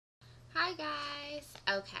Hi guys.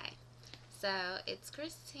 Okay, so it's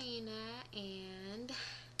Krystina, and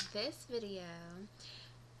this video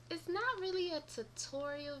is not really a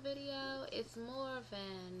tutorial video. It's more of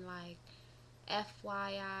an like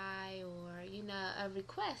FYI, or a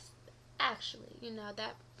request. Actually,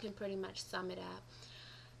 that can pretty much sum it up.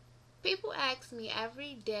 People ask me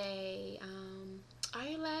every day, are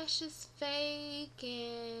your lashes fake,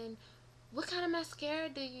 and what kind of mascara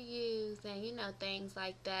do you use, and things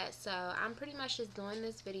like that. So I'm pretty much just doing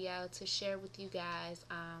this video to share with you guys,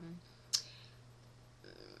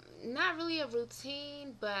 not really a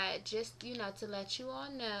routine, but just to let you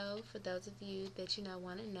all know, for those of you that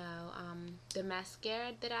want to know, the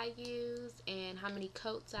mascara that I use and how many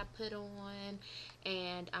coats I put on.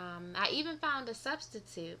 And I even found a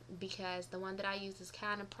substitute, because the one that I use is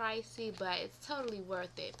kind of pricey, but it's totally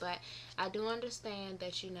worth it. But I do understand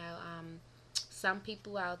that some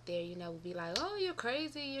people out there, will be like, oh, you're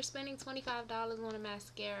crazy, you're spending $25 on a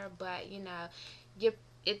mascara, but you're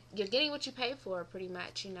you're getting what you pay for, pretty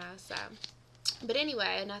much, so. But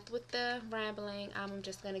anyway, enough with the rambling. I'm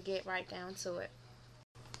just gonna get right down to it.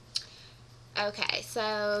 Okay,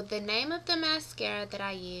 so the name of the mascara that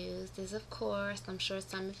I used is, of course, I'm sure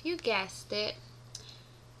some of you guessed it,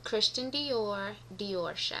 Christian Dior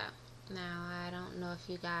Diorshow. Now, I don't know if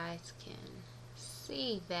you guys can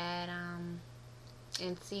see that,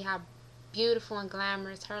 and see how beautiful and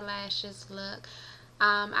glamorous her lashes look.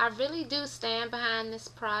 I really do stand behind this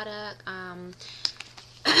product.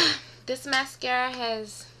 This mascara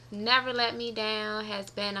has never let me down, has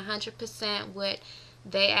been 100% what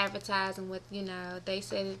they advertise and what they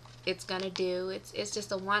say it's gonna do. It's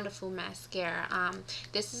just a wonderful mascara.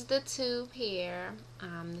 This is the tube here.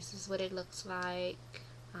 This is what it looks like.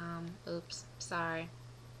 Oops, sorry,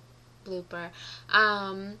 blooper.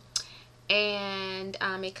 And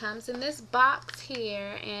it comes in this box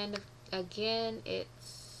here, and again,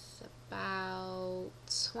 it's about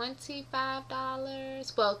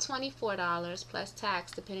 $25, well, $24 plus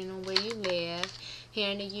tax, depending on where you live.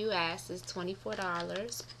 Here in the US is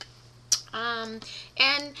 $24. And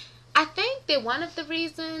I think that one of the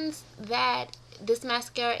reasons that this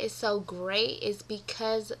mascara is so great is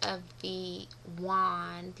because of the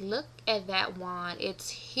wand. Look at that wand. It's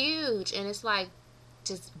huge, and it's like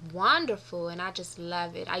just wonderful, and I just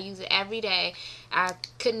love it. I use it every day. I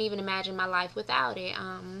couldn't even imagine my life without it.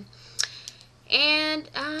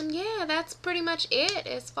 Yeah, that's pretty much it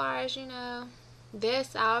as far as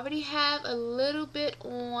this. I already have a little bit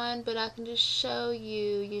on, but I can just show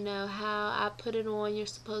you how I put it on. You're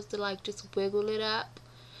supposed to like just wiggle it up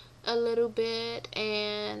a little bit,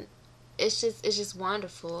 and it's just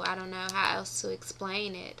wonderful. I don't know how else to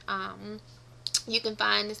explain it. You can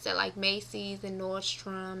find this at like Macy's and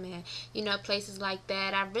Nordstrom, and places like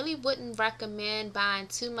that. I really wouldn't recommend buying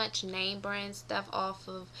too much name brand stuff off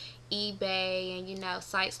of eBay and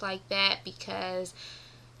sites like that, because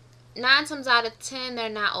 9 times out of 10 they're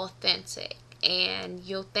not authentic, and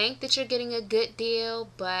you'll think that you're getting a good deal.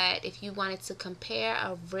 But if you wanted to compare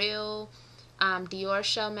a real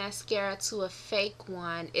Diorshow mascara to a fake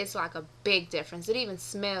one, it's like a big difference. It even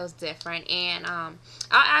smells different. And I'll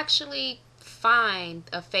actually find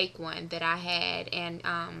a fake one that I had and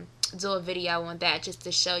do a video on that, just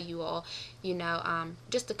to show you all,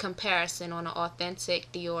 just a comparison on an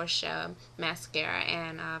authentic Diorshow mascara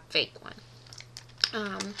and a fake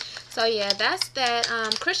one. So yeah, that's that.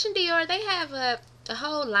 Christian Dior, they have a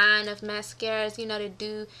whole line of mascaras, to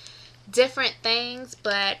do different things,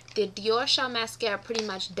 but the Diorshow mascara pretty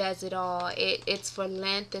much does it all. It's for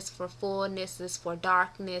length, it's for fullness, it's for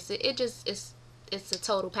darkness. It just it's a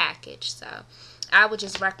total package. So I would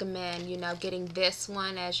just recommend getting this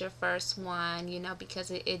one as your first one,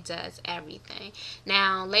 because it does everything.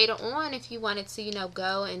 Now later on, if you wanted to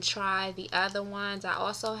go and try the other ones, I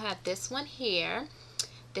also have this one here.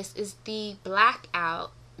 This is the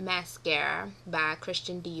Blackout mascara by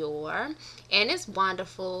Christian Dior, and it's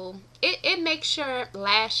wonderful. It makes your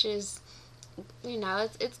lashes,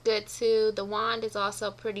 it's good too. The wand is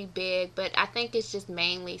also pretty big, but I think it's just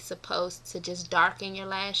mainly supposed to just darken your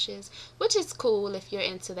lashes, which is cool if you're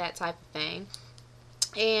into that type of thing.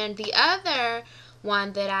 And the other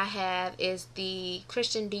one that I have is the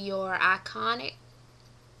Christian Dior Iconic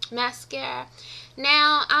mascara.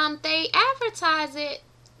 Now they advertise it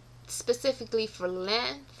specifically for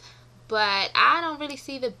length, but I don't really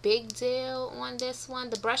see the big deal on this one.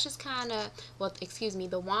 The brush is kind of, well, excuse me,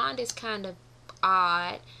 the wand is kind of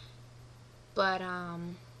odd, but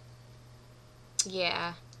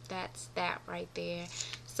yeah, that's that right there.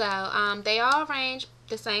 So they all range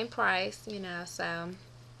the same price, so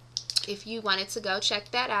if you wanted to go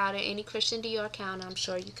check that out at any Christian Dior account, I'm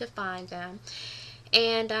sure you could find them.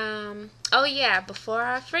 And oh yeah, before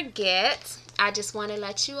I forget, I just want to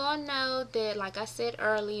let you all know that, like I said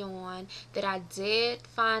early on, that I did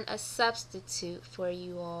find a substitute for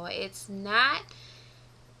you all. It's not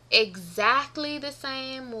exactly the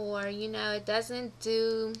same, or it doesn't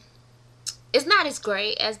do, it's not as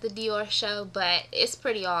great as the Diorshow, but it's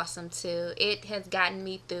pretty awesome too. It has gotten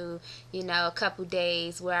me through, a couple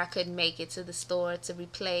days where I couldn't make it to the store to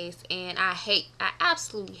replace, and I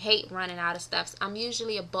absolutely hate running out of stuff. I'm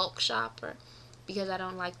usually a bulk shopper because I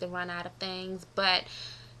don't like to run out of things, but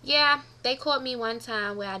yeah, they caught me one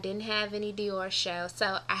time where I didn't have any Diorshow,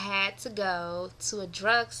 so I had to go to a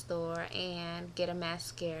drugstore and get a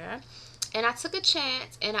mascara. And I took a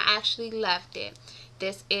chance and I actually loved it.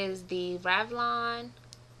 This is the Revlon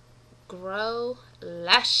Grow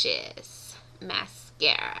Luscious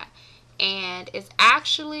mascara, and it's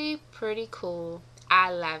actually pretty cool. I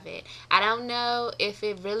love it. I don't know if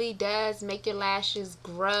it really does make your lashes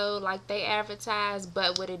grow like they advertise,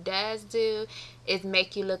 but what it does do is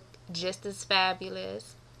make you look just as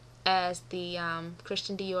fabulous as the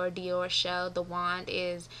Christian Diorshow. The wand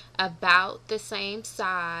is about the same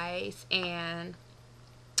size, and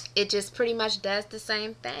it just pretty much does the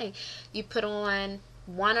same thing. You put on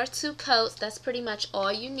 1 or 2 coats. That's pretty much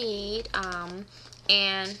all you need.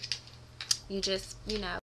 And you just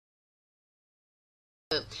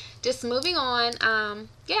moving on.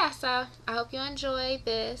 Yeah, so I hope you enjoyed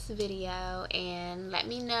this video, and let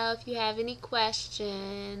me know if you have any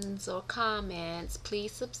questions or comments.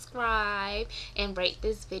 Please subscribe and rate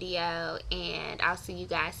this video, and I'll see you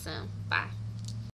guys soon. Bye.